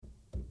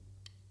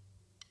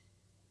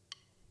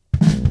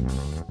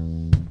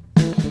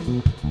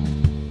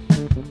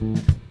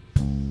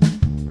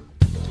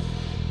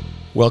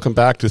Welcome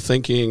back to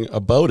Thinking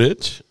About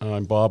It.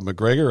 I'm Bob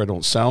McGregor. I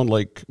don't sound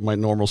like my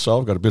normal self.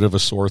 I've got a bit of a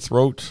sore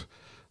throat.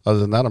 Other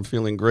than that, I'm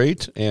feeling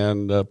great.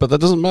 And but that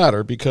doesn't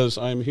matter because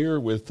I'm here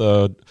with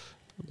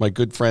my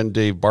good friend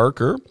Dave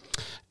Barker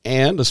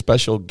and a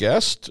special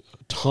guest,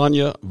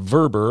 Tonya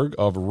Verburg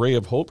of Ray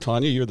of Hope.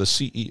 Tonya, you're the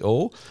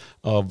CEO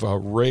of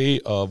Ray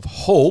of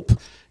Hope.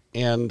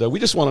 And we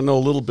just want to know a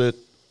little bit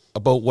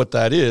about what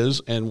that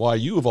is and why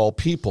you, of all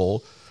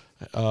people,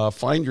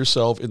 find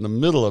yourself in the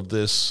middle of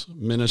this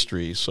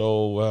ministry.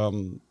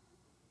 So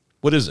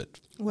what is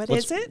it?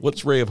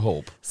 What's Ray of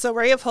Hope? So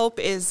Ray of Hope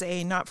is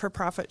a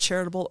not-for-profit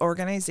charitable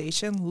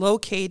organization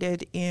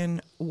located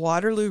in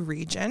Waterloo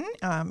region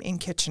in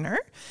Kitchener.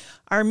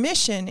 Our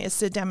mission is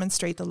to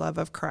demonstrate the love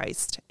of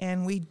Christ,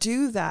 and we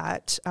do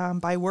that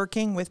by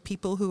working with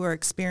people who are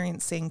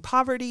experiencing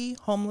poverty,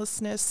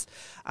 homelessness,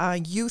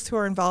 youth who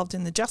are involved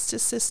in the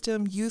justice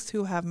system, youth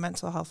who have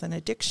mental health and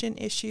addiction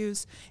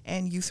issues,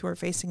 and youth who are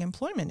facing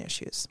employment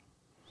issues.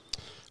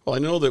 Well, I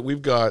know that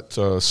we've got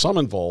some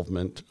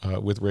involvement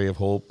with Ray of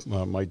Hope.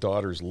 My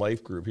daughter's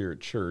life group here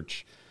at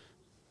church,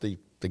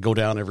 they go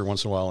down every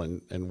once in a while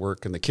and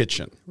work in the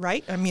kitchen.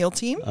 Right, a meal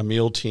team.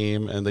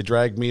 And they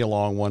dragged me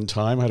along one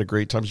time. I had a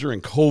great time. It was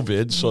during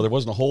COVID, so there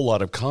wasn't a whole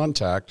lot of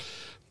contact,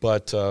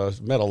 but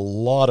met a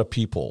lot of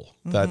people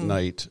that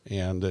night,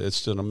 and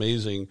it's an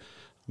amazing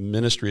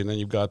ministry. And then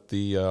you've got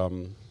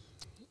the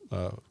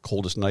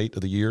coldest night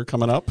of the year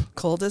coming up.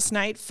 Coldest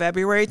night,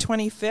 February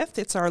 25th.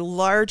 It's our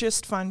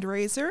largest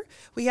fundraiser.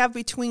 We have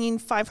between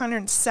 500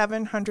 and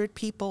 700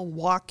 people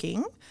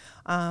walking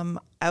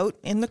out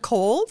in the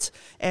cold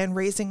and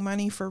raising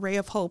money for Ray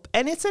of Hope.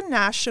 And it's a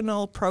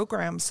national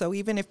program, so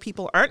even if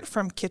people aren't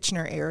from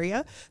Kitchener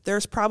area,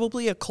 there's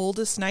probably a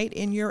coldest night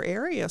in your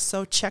area,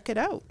 so check it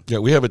out. Yeah,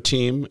 we have a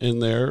team in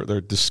there.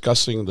 They're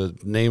discussing the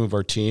name of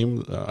our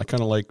team. I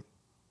kind of like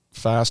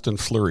Fast and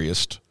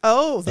Flurriest.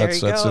 Oh, there you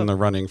go. That's in the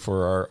running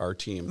for our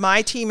team.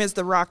 My team is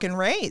the Rock and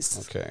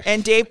Rays. Okay.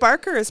 And Dave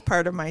Barker is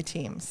part of my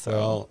team. So.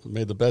 Well,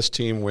 may the best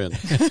team win.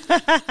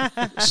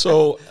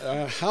 So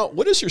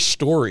what is your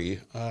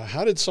story?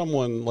 How did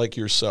someone like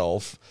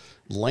yourself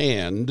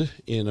land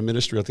in a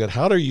ministry like that?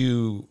 How do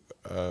you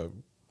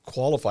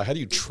qualify? How do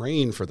you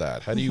train for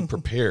that? How do you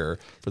prepare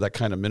for that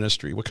kind of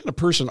ministry? What kind of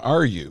person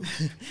are you?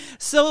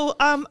 So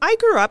I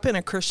grew up in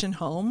a Christian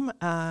home,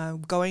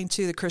 going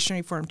to the Christian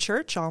Reformed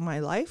Church all my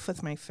life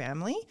with my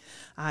family.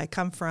 I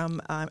come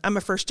from, I'm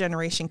a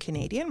first-generation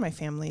Canadian. My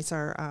families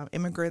are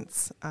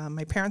immigrants.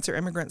 My parents are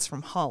immigrants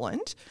from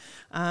Holland.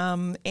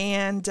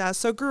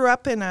 So grew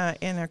up in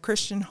a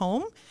Christian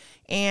home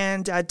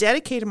and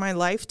dedicated my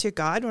life to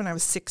God when I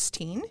was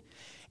 16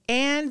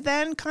 and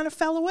then kind of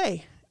fell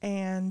away.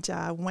 And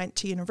went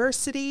to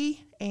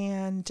university,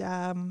 and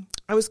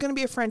I was going to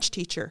be a French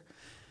teacher.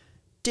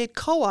 Did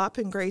co-op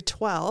in grade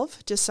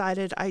 12,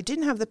 decided I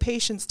didn't have the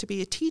patience to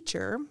be a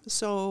teacher,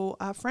 so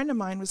a friend of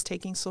mine was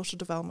taking social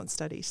development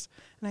studies.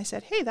 And I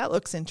said, hey, that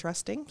looks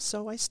interesting.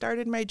 So I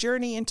started my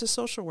journey into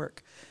social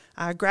work.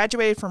 I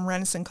graduated from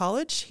Renison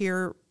College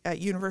here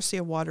at University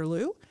of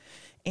Waterloo,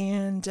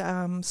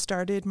 and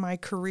started my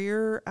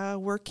career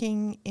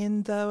working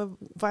in the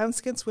violence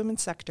against women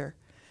sector.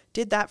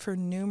 Did that for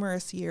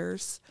numerous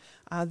years.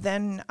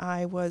 Then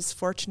I was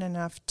fortunate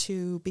enough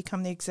to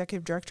become the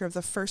executive director of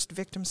the First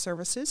Victim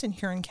Services in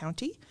Huron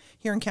County.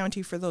 Huron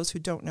County, for those who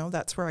don't know,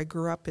 that's where I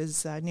grew up,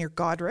 is near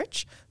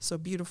Goderich, so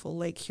beautiful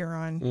Lake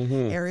Huron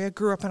area.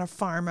 Grew up on a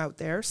farm out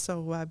there,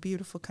 so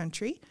beautiful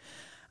country.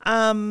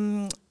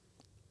 Then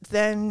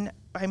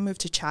I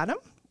moved to Chatham,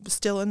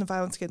 still in the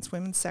violence against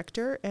women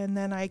sector, and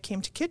then I came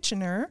to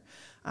Kitchener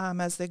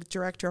as the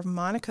director of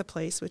Monica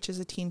Place, which is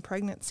a teen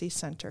pregnancy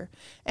center.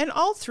 And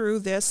all through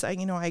this, I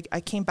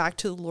came back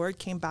to the Lord,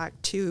 came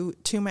back to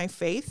my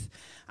faith,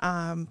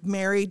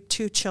 married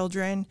 2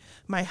 children.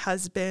 My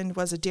husband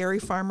was a dairy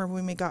farmer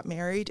when we got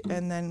married,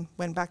 and then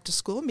went back to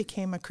school and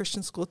became a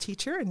Christian school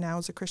teacher, and now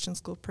is a Christian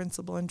school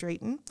principal in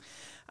Drayton.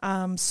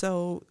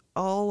 So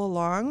all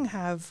along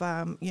have,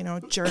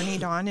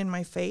 journeyed on in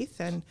my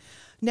faith, and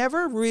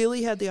never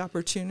really had the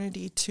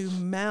opportunity to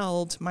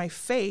meld my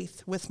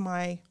faith with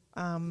my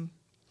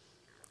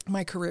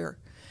career.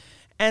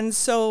 And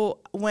so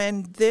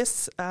when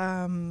this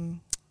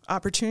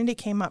opportunity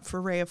came up for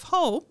Ray of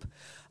Hope,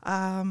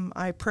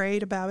 I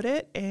prayed about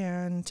it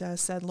and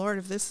said, Lord,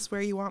 if this is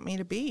where you want me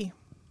to be.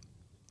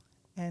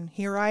 And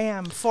here I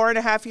am,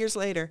 4.5 years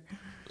later.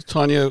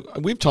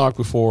 Tonya, we've talked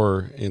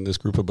before in this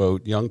group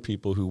about young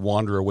people who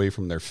wander away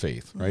from their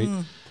faith, right?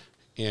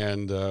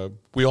 And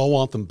we all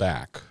want them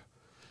back.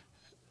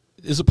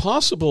 Is it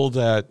possible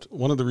that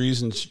one of the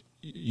reasons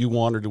you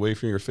wandered away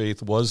from your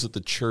faith was that the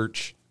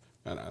church,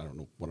 and I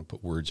don't want to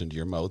put words into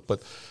your mouth,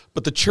 but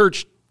the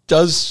church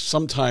does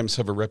sometimes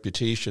have a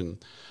reputation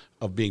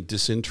of being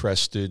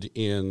disinterested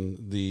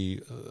in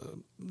the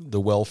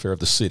welfare of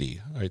the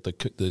city, right?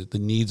 The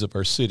needs of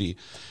our city.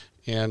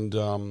 And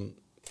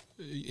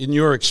in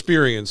your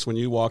experience, when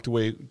you walked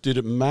away, did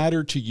it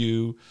matter to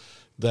you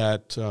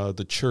that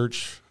the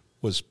church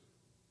was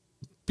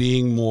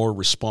being more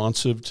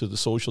responsive to the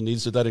social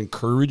needs? Did that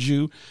encourage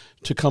you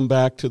to come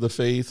back to the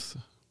faith?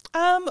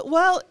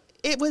 Well,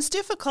 it was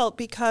difficult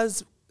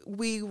because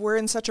we were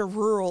in such a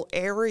rural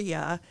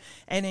area,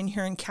 and in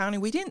Huron County,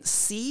 we didn't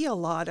see a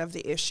lot of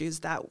the issues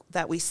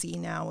that we see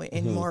now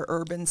in more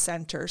urban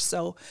centers.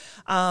 So,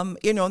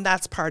 and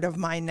that's part of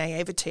my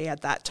naivete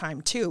at that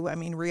time too. I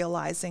mean,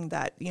 realizing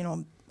that,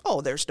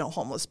 there's no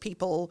homeless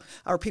people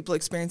or people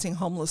experiencing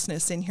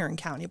homelessness in Huron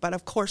County. But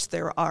of course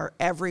there are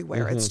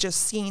everywhere. It's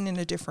just seen in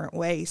a different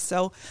way.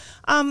 So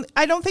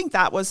I don't think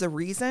that was the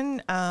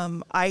reason.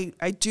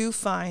 I do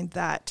find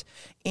that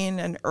in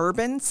an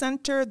urban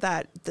center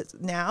that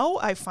now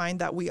I find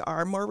that we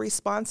are more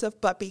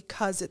responsive, but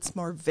because it's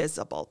more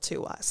visible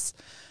to us.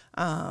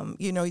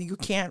 You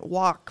can't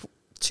walk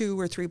 2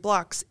 or 3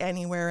 blocks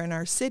anywhere in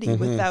our city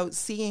without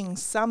seeing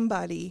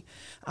somebody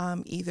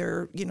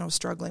either,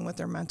 struggling with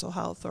their mental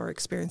health or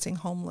experiencing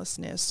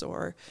homelessness,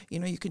 or,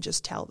 you can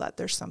just tell that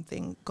there's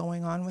something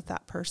going on with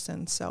that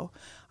person. So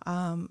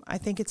I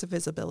think it's a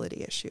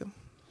visibility issue.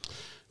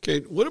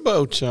 Okay. What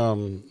about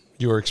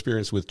your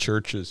experience with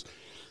churches?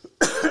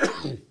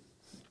 I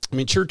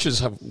mean,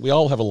 churches we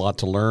all have a lot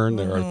to learn.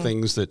 There are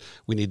things that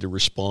we need to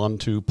respond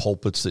to,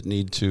 pulpits that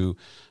need to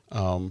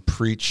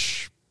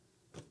preach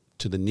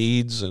to the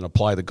needs and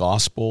apply the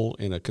gospel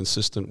in a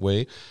consistent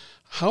way.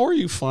 How are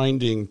you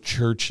finding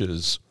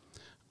churches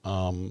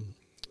in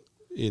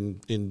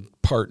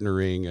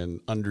partnering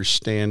and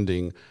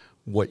understanding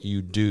what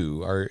you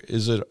do?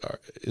 Is it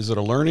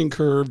a learning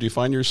curve? Do you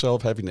find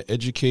yourself having to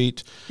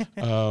educate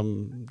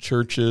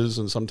churches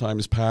and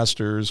sometimes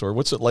pastors, or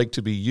what's it like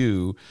to be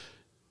you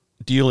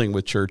dealing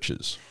with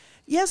churches?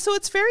 Yeah, so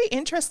it's very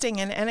interesting,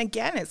 and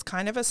again, it's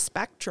kind of a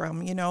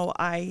spectrum.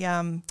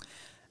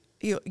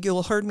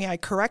 You'll heard me, I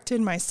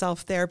corrected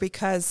myself there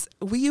because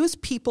we use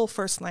people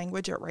first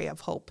language at Ray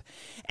of Hope.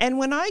 And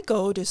when I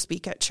go to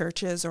speak at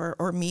churches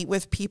or meet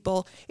with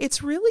people,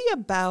 it's really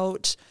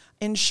about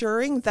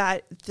ensuring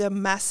that the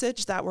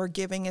message that we're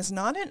giving is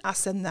not an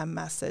us and them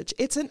message.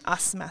 It's an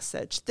us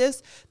message.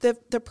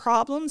 The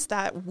problems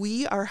that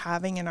we are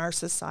having in our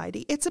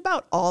society, it's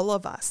about all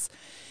of us.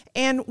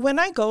 And when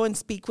I go and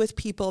speak with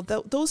people,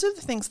 those are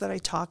the things that I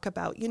talk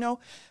about,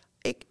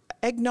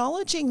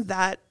 acknowledging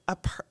that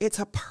it's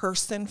a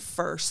person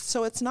first.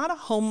 So it's not a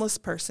homeless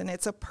person.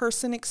 It's a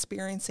person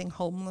experiencing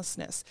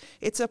homelessness.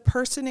 It's a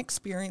person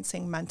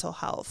experiencing mental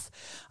health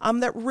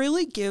that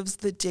really gives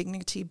the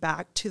dignity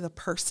back to the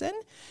person.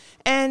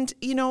 And,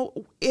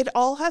 it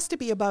all has to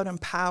be about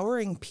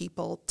empowering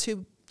people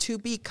to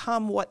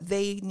become what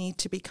they need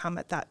to become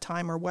at that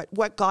time, or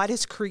what God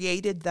has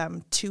created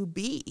them to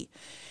be.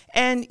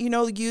 And,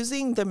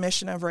 using the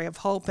mission of Ray of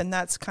Hope, and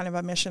that's kind of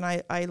a mission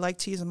I like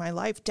to use in my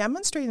life,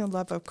 demonstrating the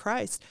love of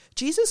Christ.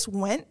 Jesus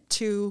went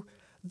to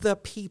the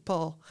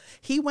people.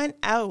 He went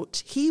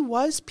out. He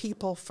was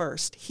people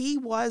first. He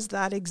was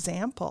that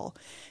example.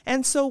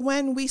 And so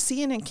when we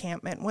see an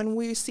encampment, when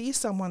we see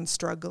someone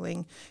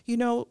struggling,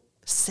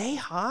 say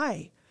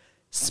hi,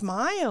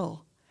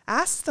 smile,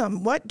 ask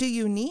them, what do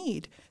you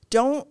need?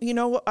 Don't,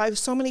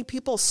 so many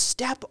people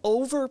step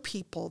over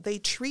people. They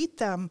treat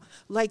them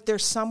like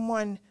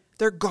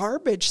they're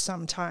garbage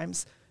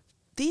sometimes.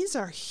 These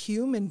are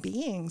human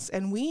beings,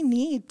 and we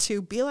need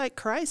to be like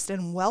Christ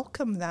and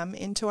welcome them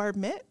into our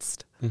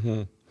midst.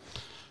 Mm-hmm.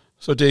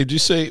 So, Dave,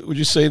 would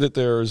you say that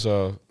there's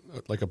a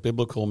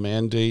biblical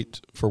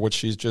mandate for what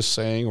she's just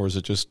saying, or is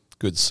it just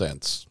good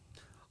sense?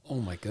 Oh,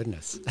 my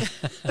goodness.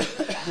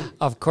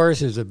 Of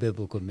course there's a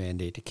biblical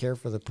mandate. To care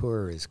for the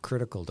poor is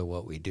critical to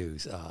what we do.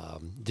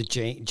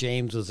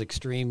 James was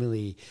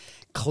extremely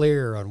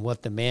clear on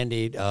what the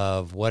mandate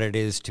of what it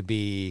is to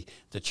be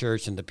the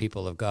church and the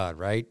people of God,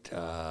 right?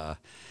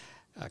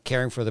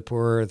 Caring for the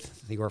poor,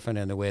 the orphan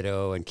and the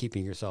widow, and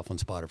keeping yourself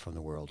unspotted from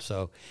the world.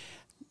 So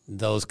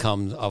those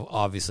come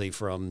obviously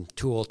from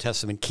 2 Old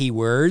Testament key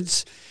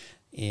words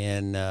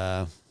in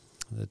the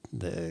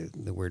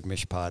word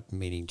mishpat,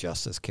 meaning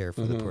justice, care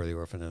for the poor, the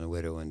orphan, and the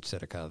widow, and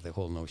tzedakah, the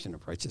whole notion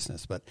of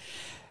righteousness. But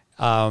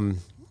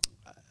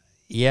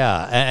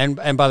yeah,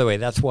 and by the way,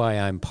 that's why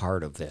I'm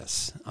part of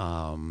this.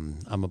 I'm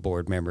a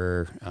board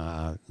member,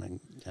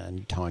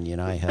 and Tonya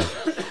and I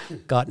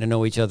have gotten to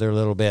know each other a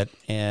little bit,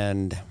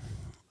 and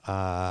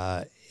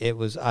it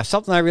was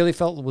something I really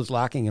felt was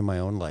lacking in my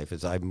own life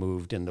as I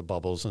moved in the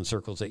bubbles and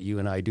circles that you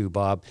and I do,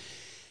 Bob.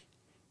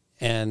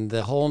 And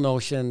the whole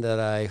notion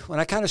that when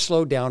I kind of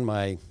slowed down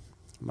my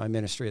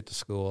ministry at the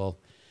school,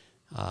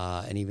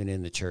 and even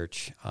in the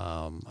church,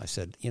 I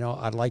said,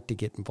 I'd like to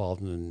get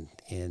involved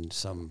in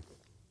some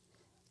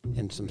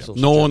social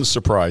No one's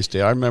surprised,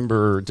 Dave. I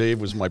remember Dave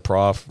was my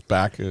prof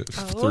back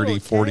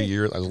 40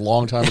 years. That was a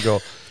long time ago.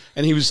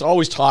 And he was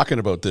always talking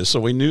about this,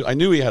 so I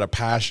knew he had a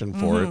passion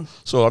for it.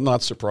 So I'm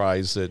not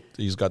surprised that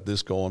he's got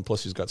this going.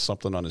 Plus, he's got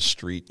something on his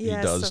street he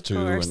does too,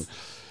 course. And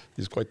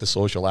he's quite the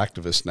social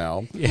activist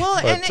now.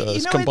 Well, but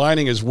he's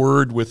combining his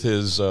word with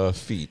his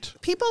feet.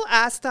 People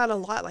ask that a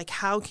lot, like,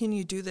 how can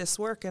you do this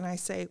work? And I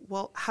say,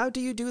 well, how do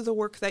you do the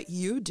work that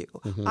you do?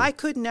 Mm-hmm. I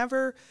could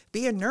never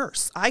be a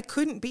nurse. I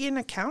couldn't be an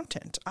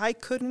accountant. I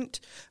couldn't,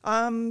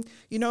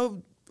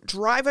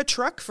 drive a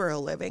truck for a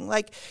living.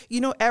 Like,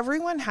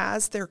 everyone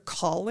has their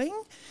calling.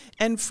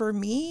 And for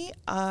me,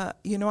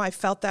 I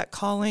felt that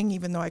calling,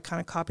 even though I kind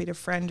of copied a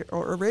friend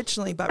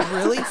originally, but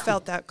really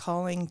felt that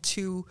calling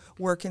to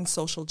work in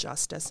social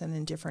justice and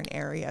in different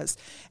areas.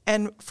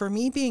 And for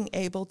me, being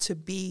able to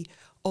be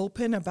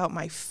open about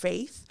my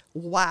faith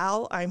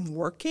while I'm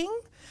working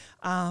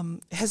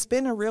has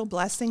been a real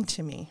blessing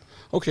to me.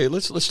 Okay,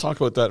 let's talk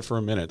about that for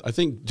a minute. I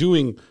think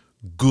doing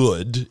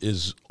good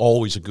is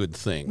always a good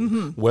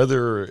thing,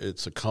 whether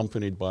it's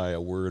accompanied by a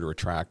word or a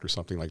tract or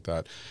something like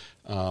that.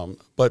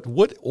 But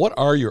what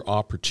are your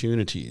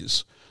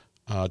opportunities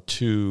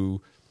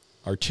to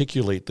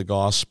articulate the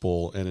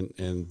gospel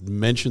and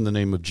mention the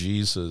name of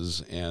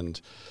Jesus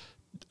and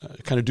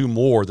kind of do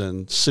more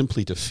than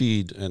simply to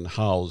feed and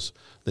house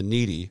the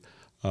needy?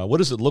 What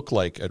does it look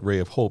like at Ray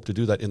of Hope to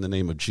do that in the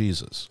name of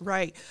Jesus?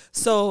 Right.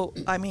 So,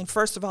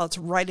 first of all, it's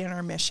right in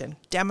our mission,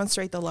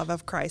 demonstrate the love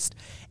of Christ.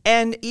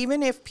 And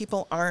even if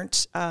people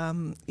aren't,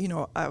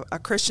 a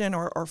Christian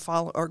or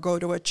follow or go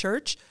to a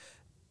church,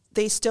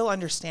 they still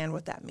understand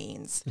what that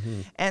means.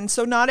 And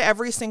so not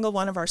every single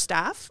one of our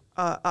staff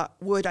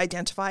would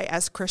identify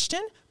as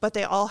Christian, but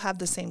they all have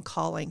the same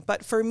calling.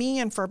 But for me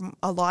and for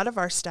a lot of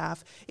our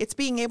staff, it's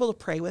being able to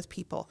pray with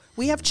people.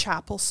 We have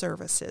chapel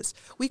services.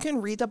 We can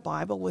read the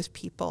Bible with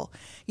people.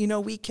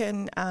 We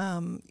can,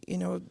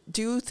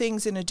 do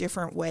things in a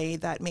different way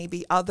that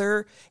maybe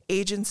other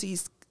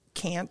agencies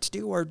can't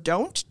do or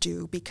don't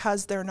do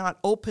because they're not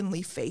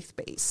openly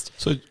faith-based.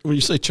 So when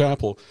you say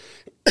chapel,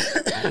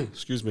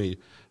 excuse me,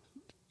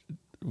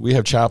 we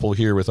have chapel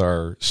here with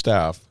our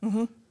staff.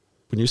 When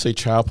you say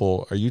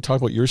chapel, are you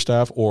talking about your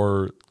staff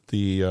or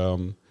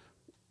the,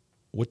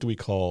 what do we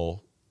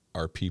call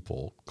our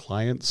people?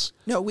 Clients?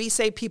 No, we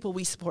say people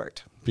we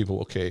support.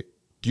 People, okay.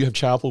 Do you have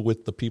chapel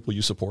with the people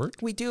you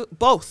support? We do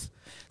both.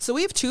 So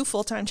we have 2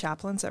 full-time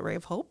chaplains at Ray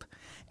of Hope,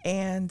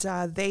 and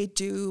they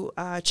do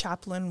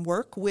chaplain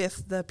work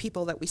with the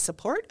people that we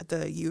support,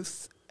 the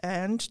youth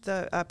and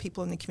the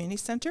people in the community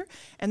center.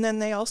 And then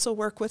they also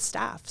work with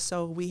staff.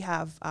 So we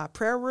have a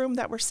prayer room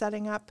that we're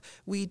setting up.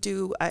 We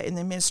do, in the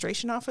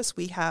administration office,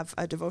 we have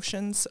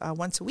devotions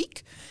once a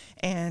week.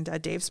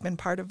 And Dave's been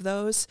part of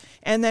those.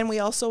 And then we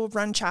also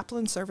run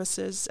chaplain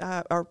services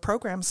or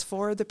programs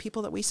for the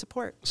people that we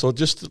support. So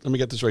just let me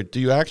get this right. Do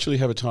you actually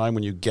have a time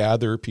when you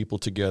gather people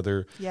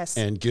together Yes.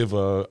 and give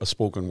a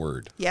spoken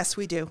word? Yes,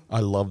 we do.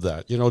 I love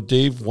that.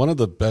 Dave, one of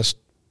the best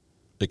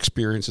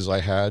experiences I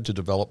had to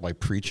develop my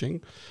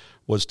preaching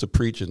was to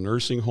preach in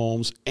nursing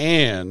homes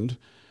and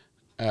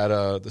at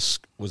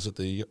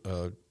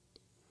the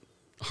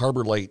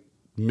Harbor Light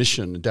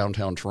Mission in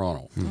downtown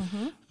Toronto.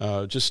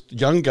 Just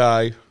young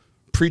guy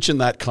preaching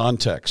that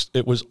context.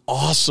 It was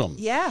awesome.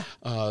 Yeah.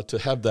 To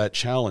have that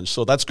challenge.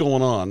 So that's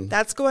going on.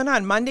 That's going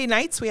on. Monday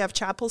nights we have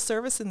chapel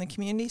service in the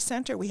community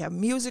center. We have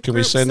music Can we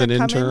groups send an that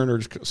come intern in.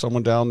 or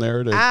someone down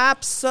there to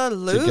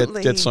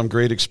Absolutely. get some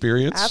great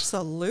experience?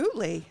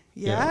 Absolutely.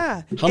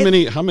 Yeah.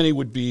 How many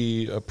would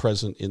be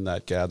present in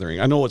that gathering?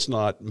 I know it's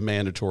not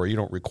mandatory. You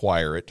don't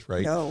require it,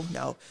 right?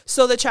 No.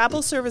 So the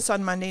chapel service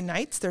on Monday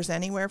nights, there's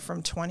anywhere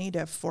from 20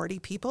 to 40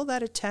 people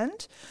that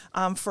attend.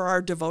 For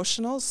our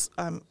devotionals,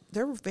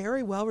 they're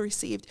very well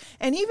received.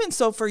 And even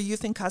so for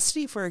youth in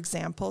custody, for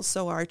example,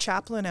 so our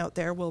chaplain out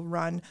there will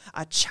run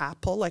a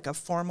chapel, like a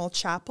formal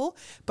chapel,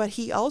 but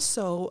he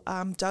also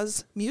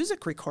does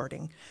music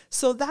recording.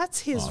 So that's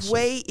his Awesome.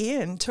 way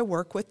in to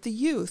work with the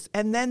youth.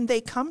 And then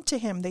they come to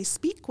him, they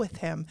speak with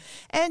him.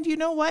 And you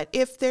know what?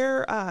 If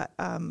they're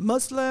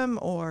Muslim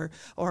or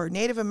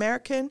Native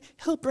American,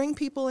 he'll bring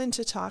people in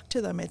to talk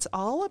to them. That's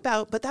all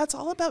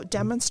about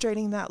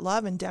demonstrating that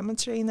love and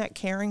demonstrating that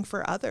caring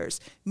for others,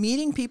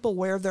 meeting people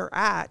where they're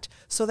at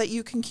so that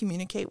you can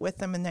communicate with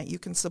them and that you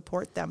can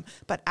support them,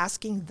 but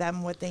asking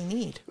them what they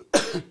need.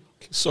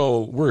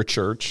 So we're a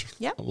church.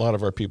 Yep. A lot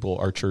of our people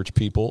are church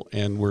people,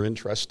 and we're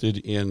interested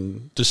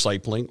in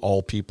discipling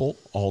all people,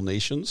 all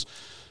nations.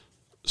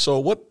 So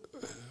what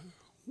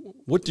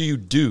do you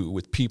do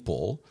with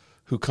people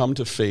who come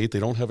to faith? They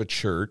don't have a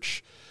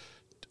church.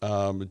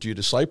 Do you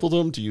disciple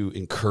them? Do you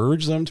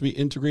encourage them to be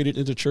integrated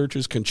into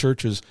churches? Can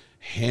churches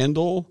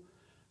handle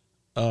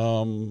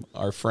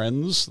our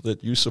friends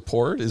that you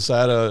support? Is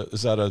that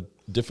a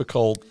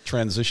difficult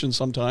transition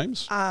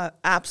sometimes?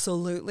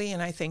 Absolutely,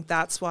 and I think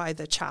that's why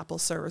the chapel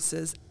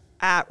services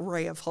at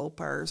Ray of Hope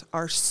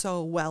are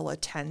so well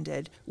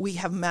attended. We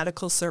have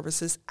medical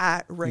services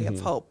at Ray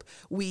of Hope.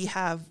 We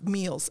have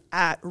meals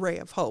at Ray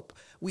of Hope.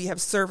 We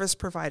have service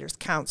providers,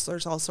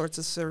 counselors, all sorts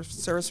of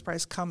service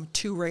providers come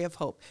to Ray of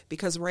Hope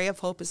because Ray of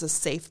Hope is a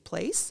safe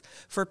place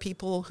for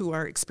people who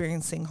are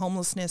experiencing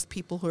homelessness,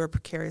 people who are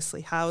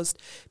precariously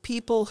housed,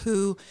 people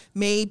who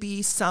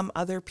maybe some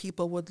other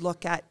people would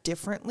look at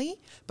differently,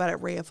 but at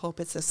Ray of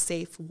Hope it's a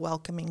safe,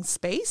 welcoming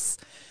space.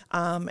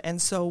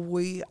 And so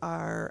we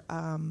are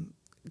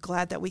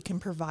glad that we can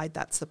provide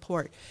that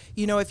support.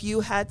 If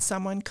you had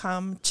someone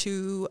come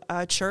to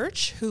a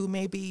church who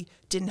maybe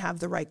didn't have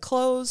the right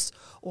clothes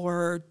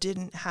or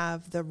didn't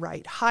have the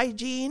right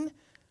hygiene,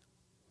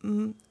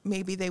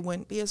 maybe they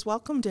wouldn't be as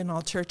welcomed in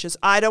all churches.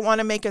 I don't want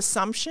to make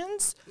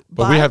assumptions,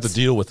 But we have to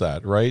deal with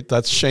that, right?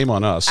 That's shame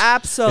on us.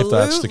 Absolutely. If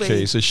that's the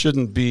case. It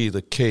shouldn't be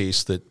the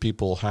case that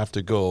people have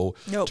to go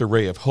Nope. to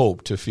Ray of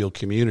Hope to feel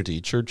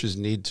community. Churches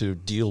need to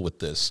deal with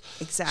this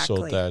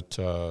Exactly. so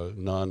that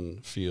none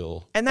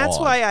feel And that's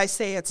awed. why I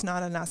say it's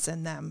not an us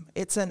and them.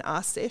 It's an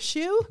us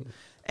issue,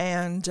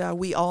 and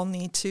we all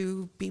need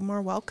to be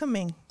more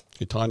welcoming.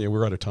 Okay, Tonya,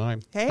 we're out of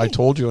time. Hey. I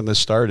told you when this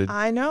started.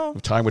 I know.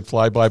 Time would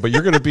fly by, but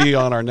you're going to be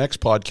on our next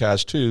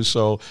podcast too.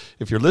 So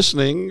if you're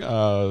listening,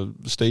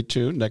 stay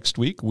tuned. Next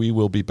week, we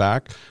will be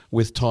back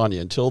with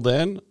Tonya. Until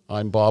then,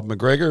 I'm Bob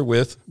McGregor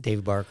with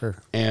Dave Barker.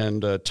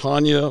 and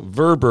Tonya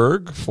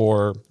Verburg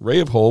for Ray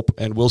of Hope,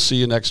 and we'll see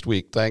you next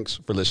week. Thanks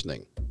for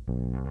listening.